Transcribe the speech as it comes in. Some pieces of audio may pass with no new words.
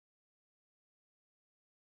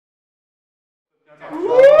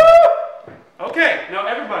Okay, now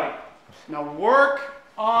everybody, now work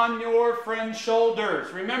on your friend's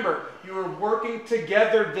shoulders. Remember, you are working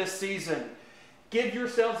together this season. Give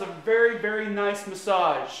yourselves a very, very nice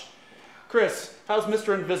massage. Chris, how's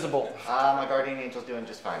Mr. Invisible? My guardian angel's doing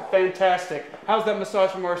just fine. Fantastic. How's that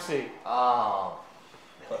massage from RC? Oh.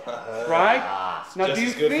 Right? Now do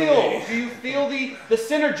you feel the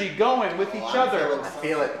synergy going with each other? I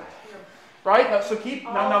feel it. Right? Now, so keep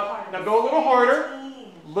now go a little harder.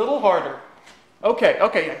 Little harder. Okay,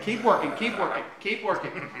 yeah, keep working.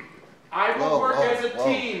 I will work as a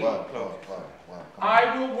team.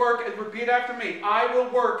 I will work, repeat after me. I will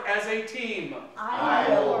work as a team. I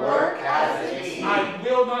will work as a team. I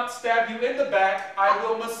will not stab you in the back. I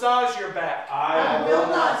will massage your back. I will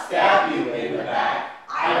not stab you in the back.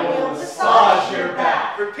 I will massage your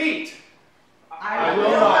back. Repeat. I will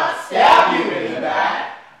not stab you in the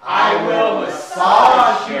back. I will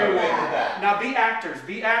massage your back. Now be actors.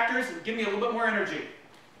 Be actors. Give me a little bit more energy.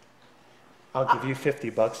 I'll give you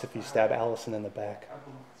 $50 if you stab Allison in the back. I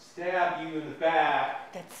will stab you in the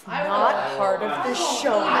back. That's not part of the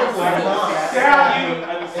show. I will stab you.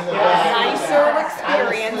 Nicer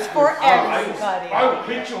experience for everybody. I will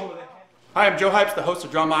hit you over the head. Hi, I'm Joe Hypes, the host of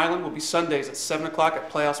Drama Island. We'll be Sundays at 7 o'clock at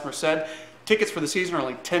Playhouse Merced. Tickets for the season are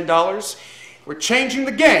only $10. We're changing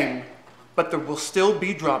the game, but there will still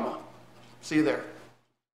be drama. See you there.